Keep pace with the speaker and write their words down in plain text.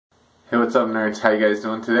Hey, what's up, nerds? How you guys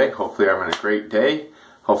doing today? Hopefully you're having a great day.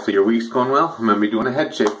 Hopefully your week's going well. I'm going to be doing a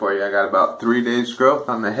head shave for you. I got about 3 days growth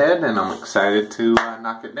on the head and I'm excited to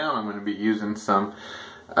knock it down. I'm going to be using some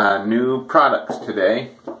new products today.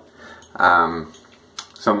 Some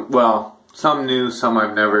new, some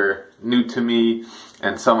I've never, new to me,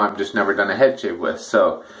 and some I've just never done a head shave with.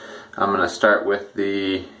 So I'm going to start with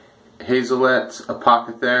the Hazelet's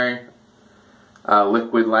Apothecary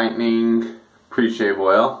Liquid Lightning Pre-Shave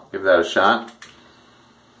Oil. Give that a shot,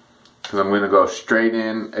 because I'm going to go straight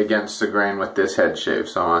in against the grain with this head shave.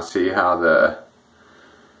 So I want to see how the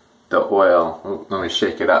oil, oh, let me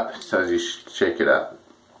shake it up. It says you shake it up.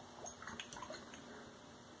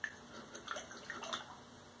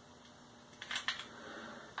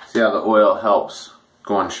 See how the oil helps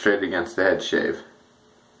going straight against the head shave.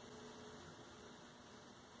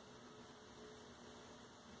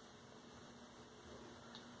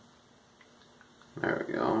 There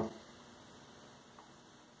we go.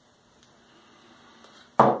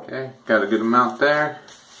 Okay, got a good amount there.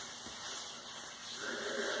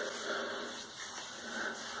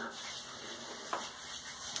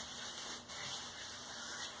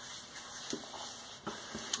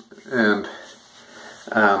 And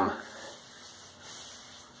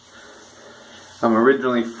I'm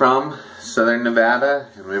originally from Southern Nevada,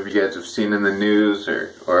 and maybe you guys have seen in the news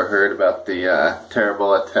or heard about the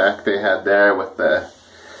terrible attack they had there with the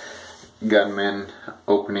gunmen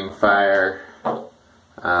opening fire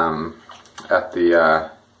at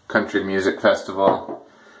the country music festival.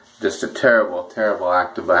 Just a terrible, terrible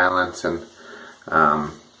act of violence, and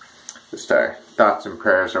just our thoughts and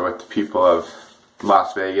prayers are with the people of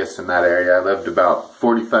Las Vegas in that area. I lived about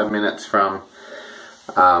 45 minutes from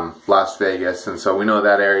Las Vegas, and so we know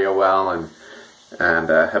that area well, and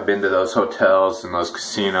have been to those hotels and those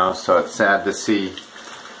casinos, so it's sad to see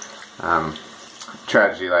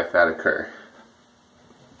tragedy like that occur.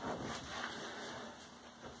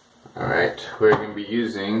 Alright, we're going to be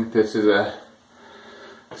using, this is a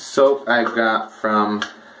soap I got from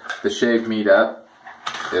the Shave Meetup.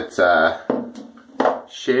 It's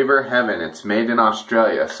Shaver Heaven. It's made in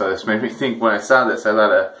Australia, so this made me think, when I saw this, I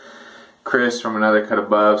thought of Chris from Another Cut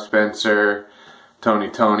Above, Spencer,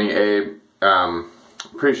 Tony, Abe.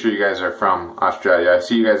 Pretty sure you guys are from Australia. I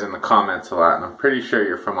see you guys in the comments a lot, and I'm pretty sure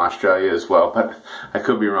you're from Australia as well, but I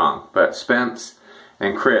could be wrong. But Spence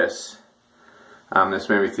and Chris, this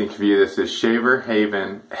made me think of you. This is Shaver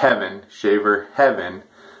Heaven, Shaver Heaven,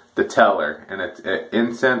 the Teller, and it's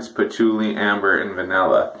incense, patchouli, amber, and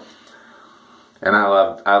vanilla. And I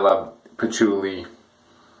love patchouli.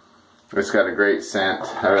 It's got a great scent.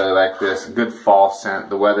 I really like this. Good fall scent.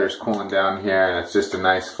 The weather's cooling down here, and it's just a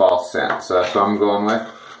nice fall scent. So that's what I'm going with.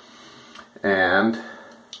 And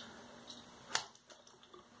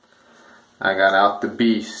I got out the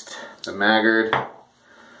Beast, the Maggard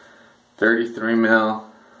 30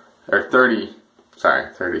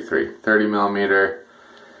 millimeter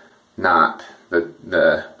knot.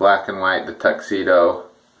 The black and white, the tuxedo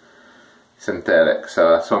synthetic. So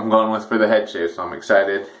that's what I'm going with for the head shave. So I'm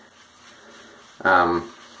excited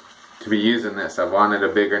to be using this. I've wanted a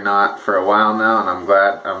bigger knot for a while now, and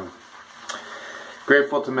I'm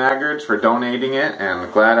grateful to Maggards for donating it,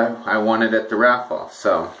 and glad I won it at the raffle.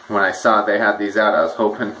 So when I saw they had these out, I was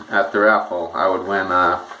hoping at the raffle I would win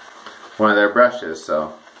one of their brushes.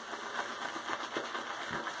 So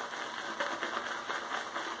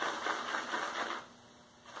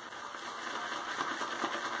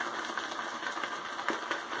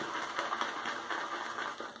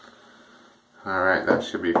alright, that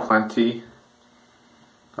should be plenty.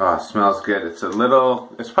 Oh, it smells good. It's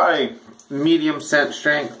probably medium scent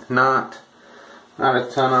strength, not a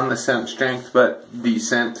ton on the scent strength, but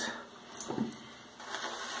decent.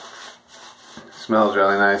 It smells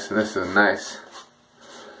really nice, and this is a nice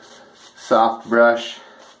soft brush.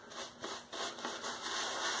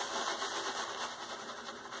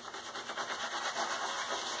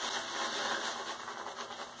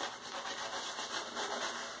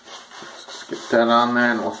 Get that on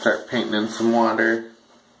there, and we'll start painting in some water.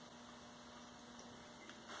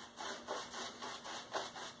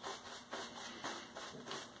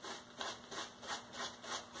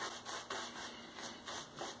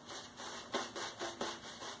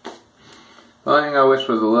 The only thing I wish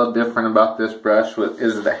was a little different about this brush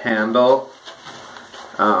is the handle.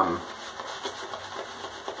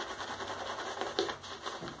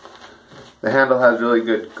 The handle has really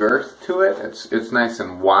good girth to it. It's nice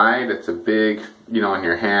and wide. It's a big, in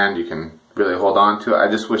your hand you can really hold on to it. I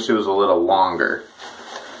just wish it was a little longer.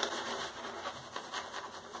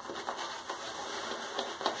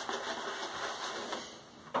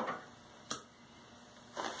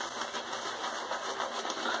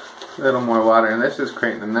 A little more water, and this is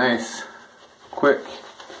creating a nice, quick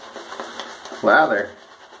lather.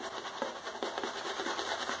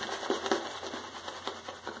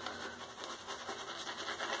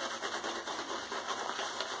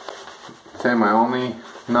 I'd say my only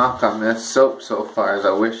knock on this soap so far is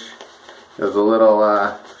I wish it was a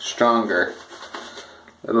little stronger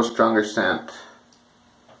scent.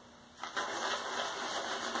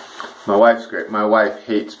 My wife's great. My wife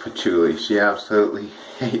hates patchouli. She absolutely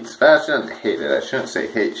hates. I shouldn't hate it. I shouldn't say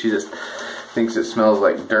hate. She just thinks it smells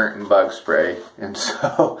like dirt and bug spray. And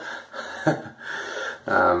so,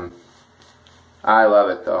 I love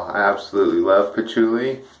it though. I absolutely love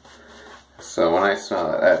patchouli. So when I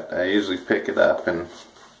smell it, I usually pick it up and,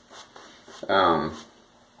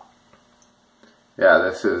 yeah,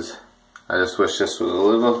 this is. I just wish this was a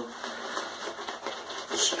little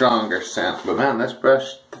stronger scent. But man, this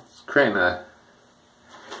brush. Creating a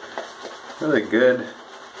really good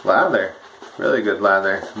lather. Really good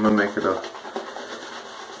lather. I'm going to make it a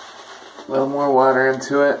little more water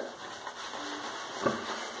into it.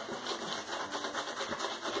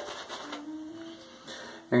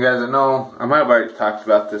 And guys, I know, I might have already talked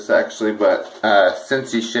about this actually, but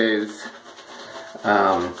Cincy Shaves,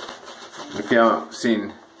 if you haven't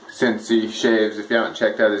seen Cincy Shaves, if you haven't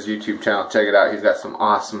checked out his YouTube channel, check it out. He's got some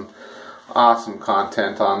awesome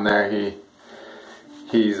content on there.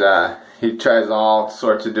 He tries all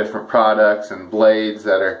sorts of different products and blades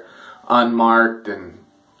that are unmarked and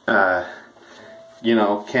you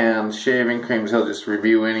know, cams, shaving creams. He'll just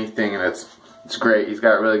review anything, and it's great. He's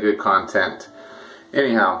got really good content.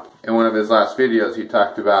 Anyhow, in one of his last videos, he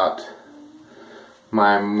talked about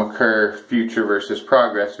my Maggards future versus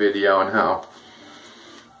progress video and how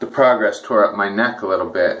the progress tore up my neck a little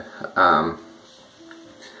bit.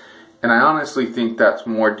 And I honestly think that's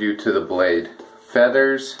more due to the blade.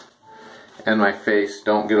 Feathers and my face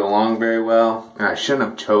don't get along very well. And I shouldn't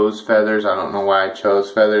have chose feathers. I don't know why I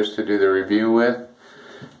chose feathers to do the review with.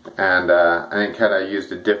 And I think had I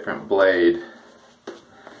used a different blade,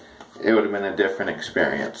 it would have been a different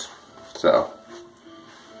experience. So,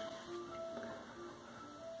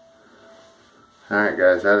 alright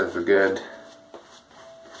guys, that is a good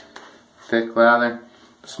thick lather.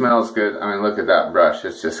 Smells good. I mean, look at that brush.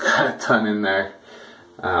 It's just got a ton in there.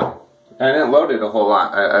 I didn't load it a whole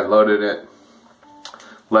lot. I loaded it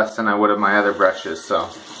less than I would have my other brushes, so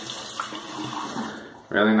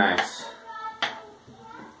really nice.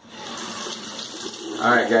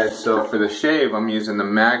 Alright guys, so for the shave, I'm using the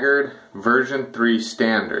Maggards version 3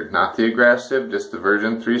 standard. Not the aggressive, just the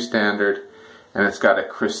version 3 standard. And it's got a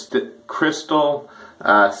crystal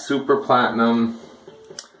super platinum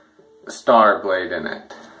star blade in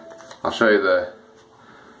it. I'll show you the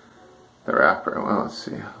wrapper. Well, let's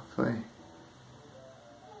see, hopefully.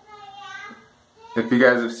 If you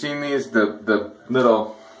guys have seen these, the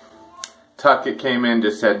little tuck it came in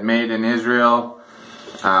just said made in Israel.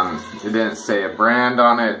 It didn't say a brand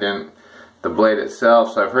on it. It didn't the blade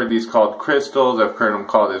itself. So I've heard these called crystals. I've heard them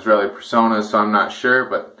called Israeli personas, so I'm not sure,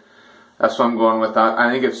 but that's what I'm going with.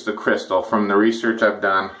 I think it's the crystal. From the research I've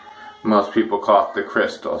done, most people call it the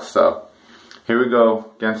crystal. So here we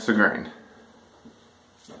go against the grain.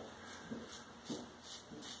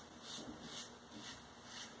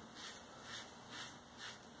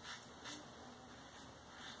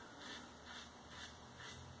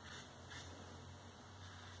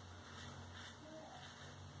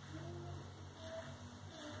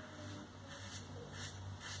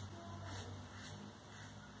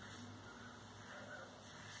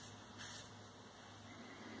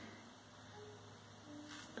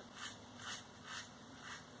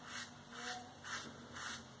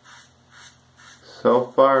 So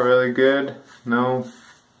far, really good. No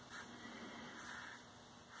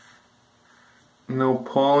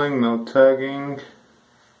pulling, no tugging.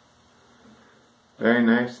 Very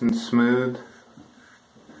nice and smooth.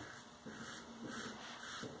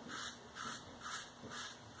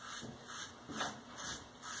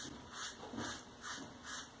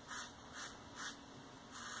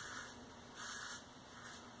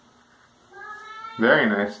 Very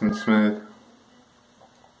nice and smooth.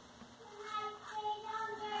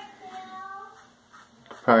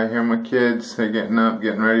 Probably hear my kids, they're getting up,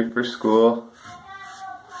 getting ready for school.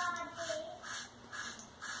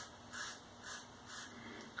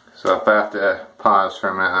 So if I have to pause for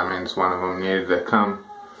a minute, that means one of them needed to come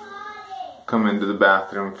into the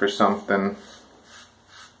bathroom for something.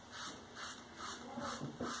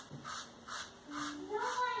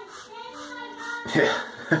 Yeah.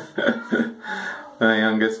 My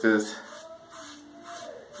youngest is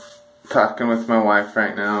talking with my wife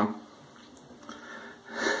right now.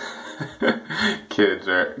 Kids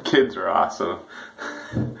are awesome.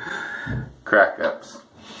 Crack ups.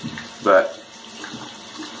 But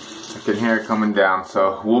I can hear it coming down,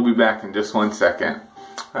 so we'll be back in just 1 second.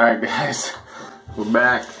 Alright guys, we're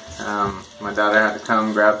back. My daughter had to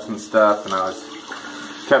come grab some stuff, and I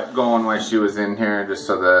kept going while she was in here just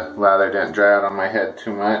so the lather didn't dry out on my head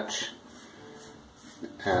too much.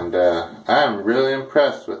 And I am really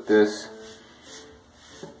impressed with this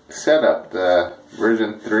setup. The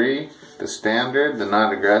version 3, the standard, the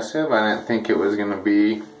not aggressive. I didn't think it was going to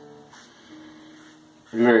be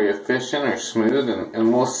very efficient or smooth,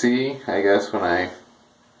 and we'll see, I guess, when I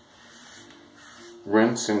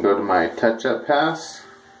rinse and go to my touch-up pass.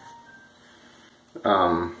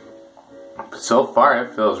 So far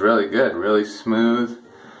it feels really good, really smooth,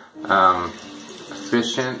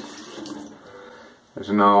 efficient. There's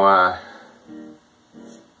no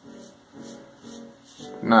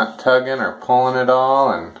not tugging or pulling at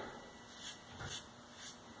all, and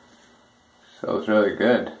feels really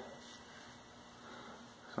good.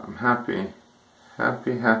 So I'm happy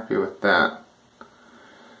with that.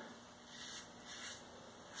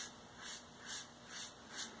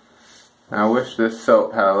 I wish this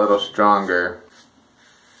soap had a little stronger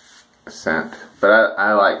scent, but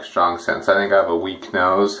I like strong scents. I think I have a weak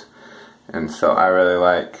nose, and so I really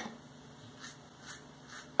like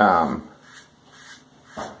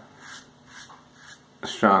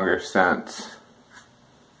stronger scents.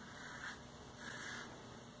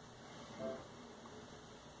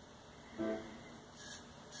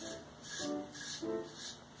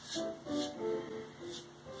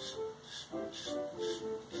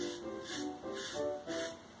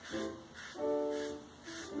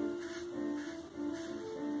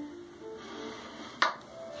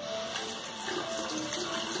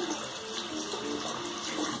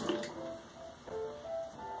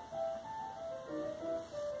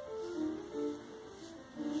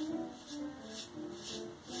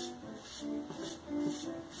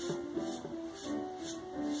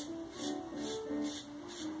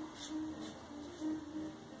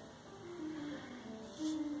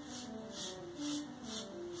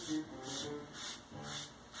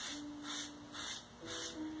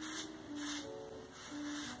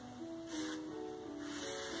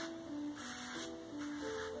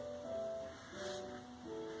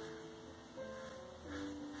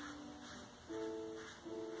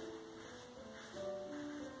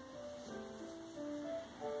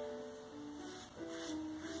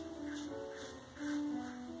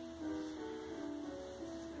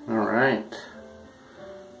 Alright,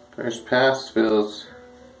 first pass feels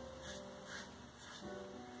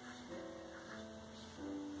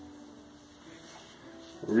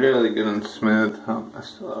really good and smooth. Oh, I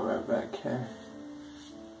still have right back here.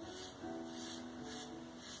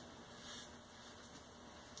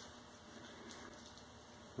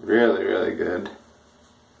 Really, really good.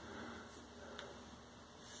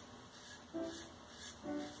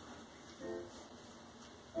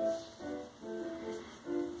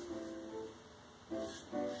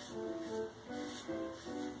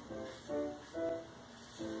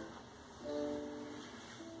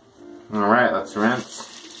 Alright, let's rinse.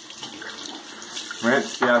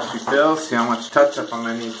 Rinse, see how she feels, see how much touch-up I'm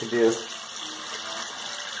going to need to do.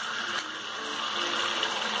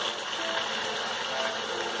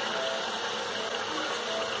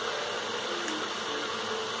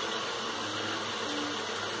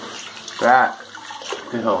 That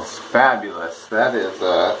feels fabulous. That is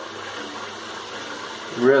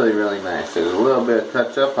really, really nice. There's a little bit of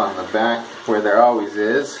touch-up on the back where there always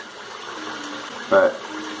is, but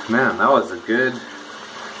man, that was a good,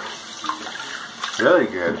 really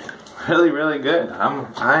good, really good. I'm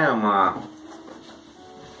a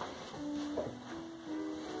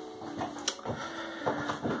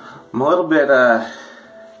little bit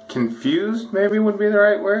confused, maybe would be the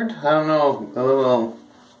right word. I don't know, a little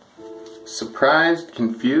surprised,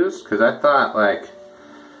 confused, because I thought, like,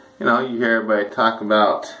 you know, you hear everybody talk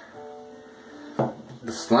about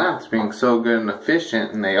the slants being so good and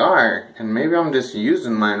efficient, and they are, and maybe I'm just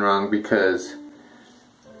using mine wrong, because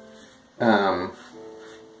man,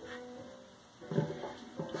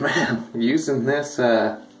 using this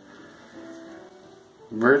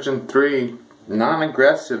version 3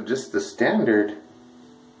 non-aggressive, just the standard,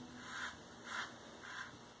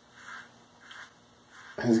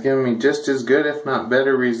 has given me just as good, if not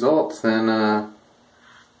better, results than I've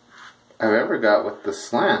ever got with the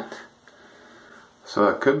slant. So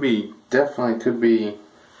it could be, definitely could be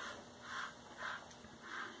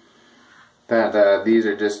that these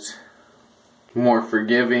are just more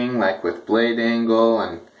forgiving, like with blade angle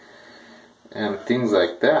and things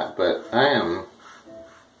like that. But I am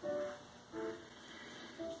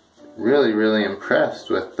really impressed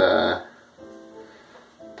with the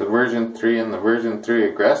version 3 and the version 3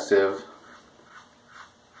 aggressive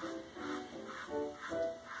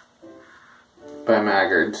by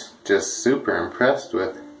Maggards. Just super impressed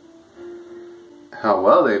with how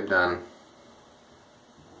well they've done.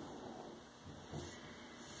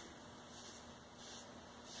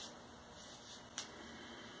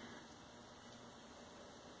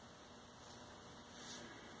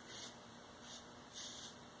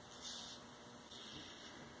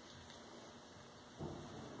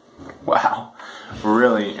 Wow,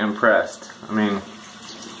 really impressed. I mean,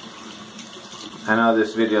 I know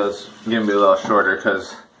this video is going to be a little shorter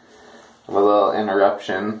because of a little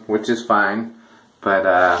interruption, which is fine, but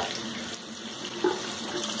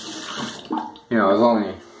you know, it was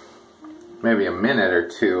only maybe a minute or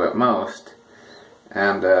two at most,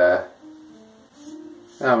 and oh,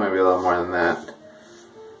 maybe a little more than that.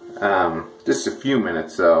 Just a few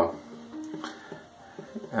minutes though,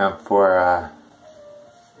 for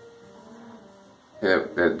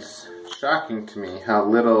it's shocking to me how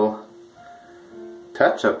little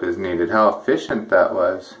touch-up is needed, how efficient that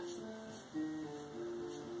was.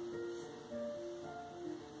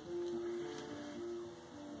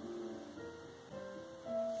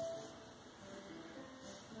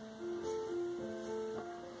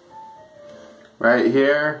 Right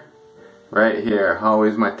here,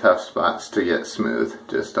 always my tough spots to get smooth.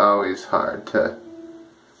 Just always hard to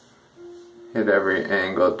hit every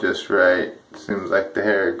angle just right. Seems like the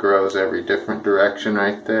hair grows every different direction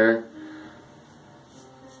right there.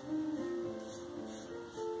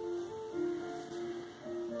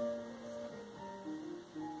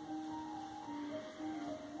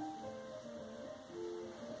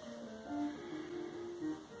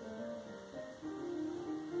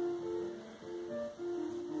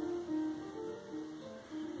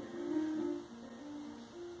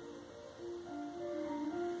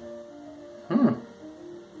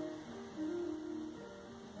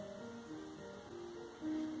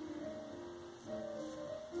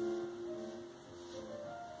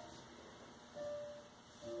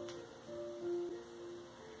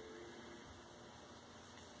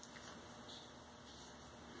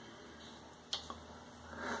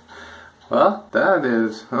 Well, that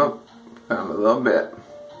is, oh, found a little bit.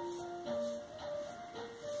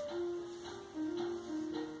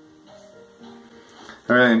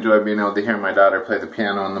 I really enjoy being able to hear my daughter play the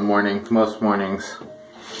piano in the morning. Most mornings,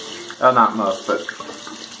 well, not most, but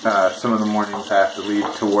some of the mornings I have to leave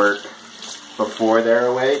to work before they're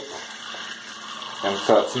awake. And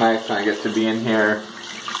so it's nice when I get to be in here,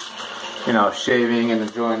 you know, shaving and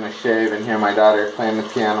enjoying my shave and hear my daughter playing the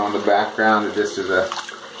piano in the background. It just is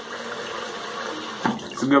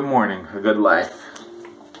it's a good morning, a good life.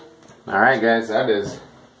 Alright guys, I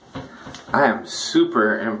am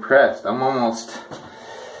super impressed. I'm almost,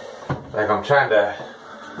 like I'm trying to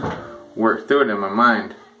work through it in my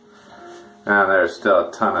mind. There's still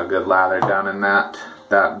a ton of good lather down in that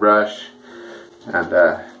brush. And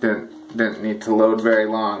didn't need to load very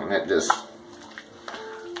long, and it just,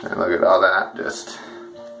 and look at all that, just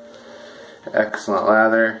excellent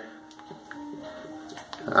lather.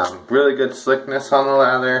 Really good slickness on the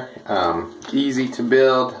lather, easy to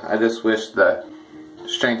build. I just wish the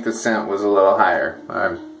strength of scent was a little higher.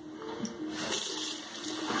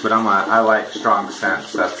 But I like strong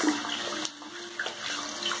scents.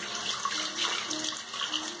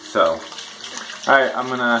 So, alright, I'm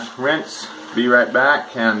gonna rinse, be right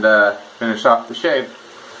back, and finish off the shave.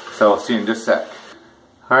 So I'll see you in just a sec.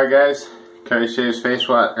 Alright guys, Carrie Shaves face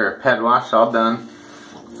wash, or head wash, all done.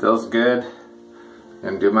 Feels good.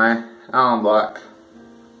 Gonna do my alum block.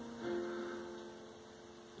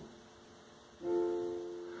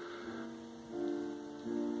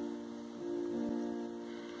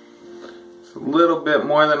 It's a little bit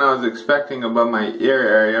more than I was expecting above my ear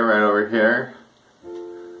area right over here.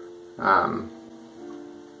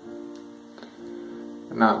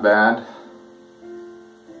 Not bad.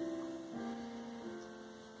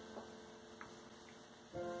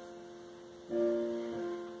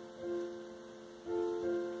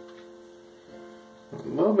 A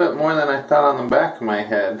little bit more than I thought on the back of my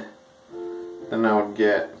head than I would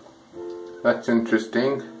get. That's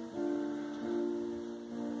interesting.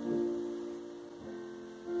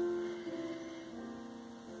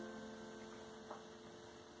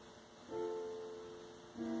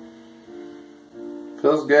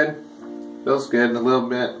 Feels good. Feels good. A little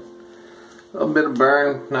bit of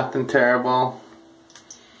burn. Nothing terrible.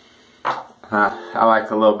 I like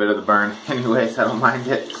a little bit of the burn anyways. I don't mind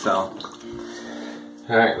it. So,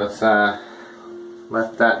 alright, let's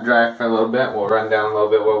let that dry for a little bit. We'll run down a little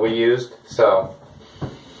bit what we used. So,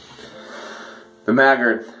 The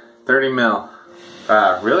Maggard 30 mil.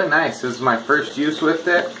 Really nice. This is my first use with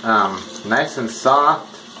it. Nice and soft.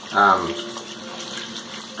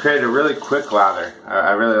 Created a really quick lather.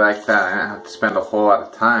 I really like that. I didn't have to spend a whole lot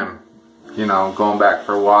of time, you know, going back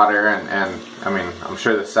for water, and I mean, I'm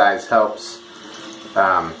sure the size helps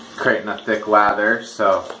creating a thick lather,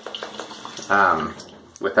 so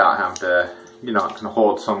without having to, you know, it can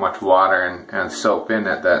hold so much water and soap in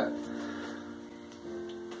it that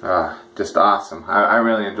just awesome. I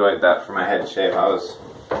really enjoyed that for my head shave. I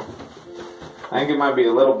think it might be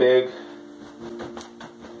a little big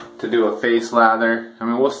to do a face lather. I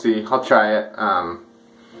mean, we'll see. I'll try it.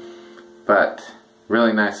 But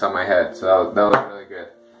really nice on my head, so that was really good.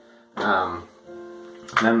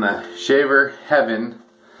 Then the Shaver Heaven,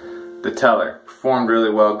 the Teller, performed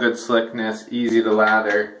really well. Good slickness, easy to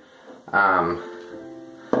lather.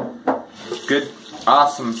 Good,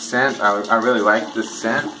 awesome scent. I really like this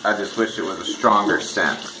scent. I just wish it was a stronger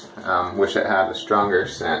scent. Wish it had a stronger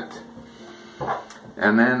scent.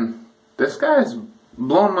 And then this guy's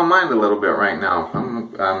blowing my mind a little bit right now.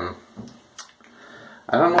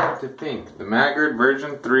 I don't know what to think. The Maggard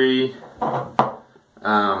version 3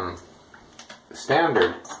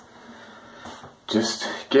 standard just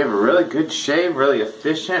gave a really good shave, really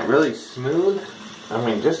efficient, really smooth. I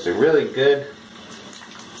mean, just a really good,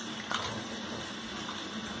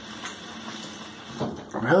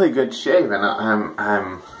 shave, and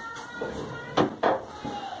I'm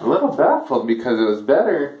a little baffled because it was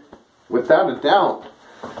better, without a doubt,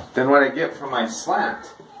 than what I get from my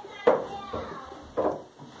slant.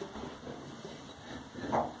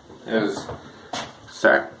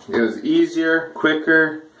 It was easier,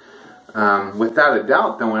 quicker, without a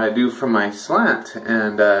doubt, than what I do from my slant,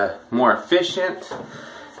 and more efficient,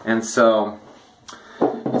 and so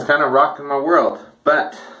it's kind of rocking my world.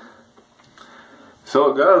 But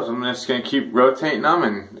so it goes. I'm just going to keep rotating them,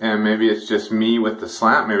 and maybe it's just me with the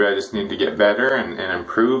slant. Maybe I just need to get better and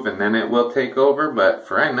improve, and then it will take over. But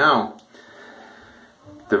for right now,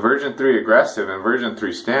 the version 3 aggressive and version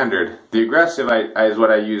 3 standard. The aggressive is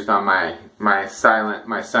what I used on my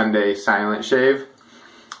Sunday silent shave,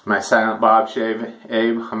 my silent bob shave,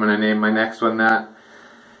 Abe. I'm going to name my next one that.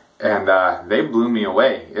 And they blew me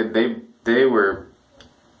away. They were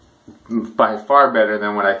by far better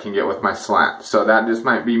than what I can get with my slant. So that just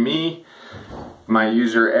might be me, my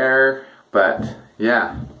user error, but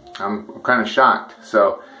yeah, I'm kind of shocked.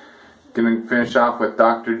 So gonna finish off with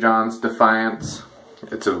Dr. John's Defiance.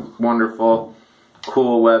 It's a wonderful,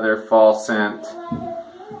 cool weather fall scent,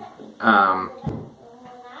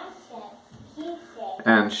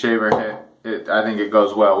 and Shaver Hit. I think it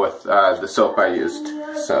goes well with the soap I used.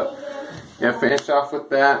 So yeah, finish off with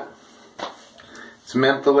that. It's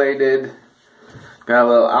mentholated, got a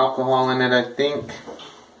little alcohol in it, I think.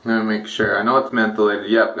 Let me make sure. I know it's mentholated.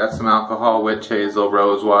 Yep, got some alcohol, witch hazel,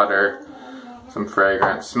 rose water, some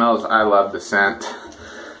fragrance. Smells, I love the scent.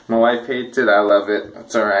 My wife hates it, I love it.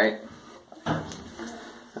 That's alright.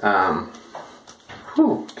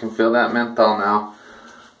 Can feel that menthol now.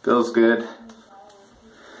 Feels good.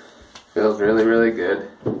 Feels really, really good.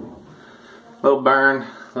 Little burn,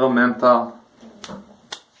 little menthol.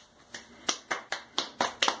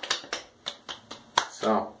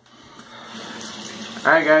 So,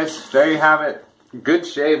 alright guys, there you have it. Good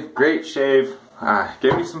shave, great shave.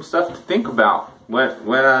 Gave me some stuff to think about. What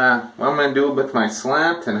I'm going to do with my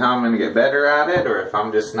slant, and how I'm going to get better at it, or if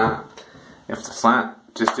I'm just not, if the slant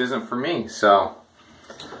just isn't for me. So,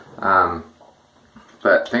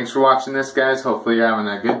 but thanks for watching this, guys. Hopefully you're having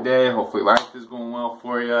a good day. Hopefully life is going well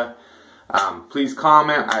for you. Please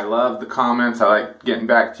comment. I love the comments. I like getting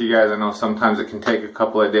back to you guys. I know sometimes it can take a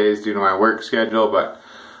couple of days due to my work schedule, but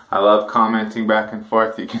I love commenting back and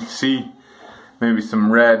forth. You can see maybe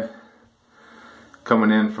some red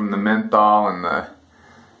coming in from the menthol, and the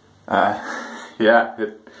yeah,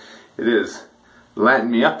 it is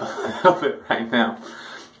lighting me up a little bit right now.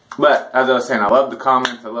 But as I was saying, I love the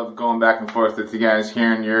comments. I love going back and forth with you guys,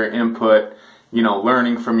 hearing your input, you know,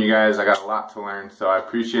 learning from you guys. I got a lot to learn, so I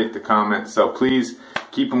appreciate the comments. So please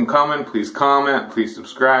keep them coming. Please comment, please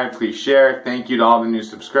subscribe, please share. Thank you to all the new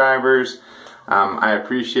subscribers. I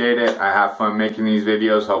appreciate it. I have fun making these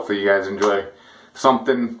videos. Hopefully you guys enjoy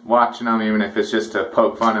something watching them, even if it's just to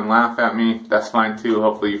poke fun and laugh at me. That's fine too.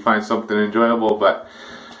 Hopefully you find something enjoyable. But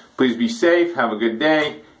please be safe, have a good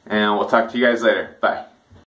day, and we'll talk to you guys later. Bye.